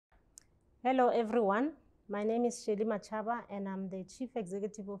Hello everyone, my name is Shirley Machaba and I'm the Chief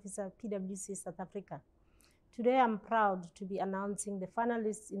Executive Officer PwC South Africa. Today I'm proud to be announcing the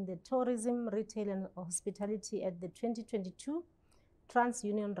finalists in the Tourism, Retail and Hospitality at the 2022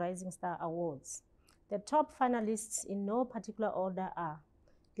 TransUnion Rising Star Awards. The top finalists in no particular order are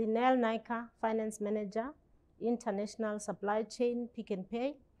Linel Naika, Finance Manager, International Supply Chain, Pick n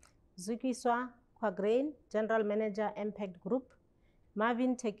Pay, Zukiswa Kwagrain, General Manager, Impact Group,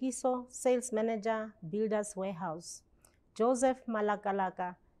 Marvin Tekiso, Sales Manager, Builders Warehouse, Joseph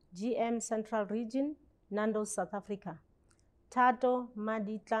Malakalaka, GM Central Region, Nando's South Africa, Tato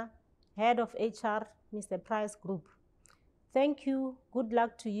Maditla, Head of HR, Mr. Price Group. Thank you, good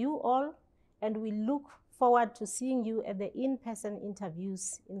luck to you all, and we look forward to seeing you at the in-person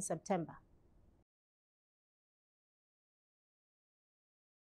interviews in September.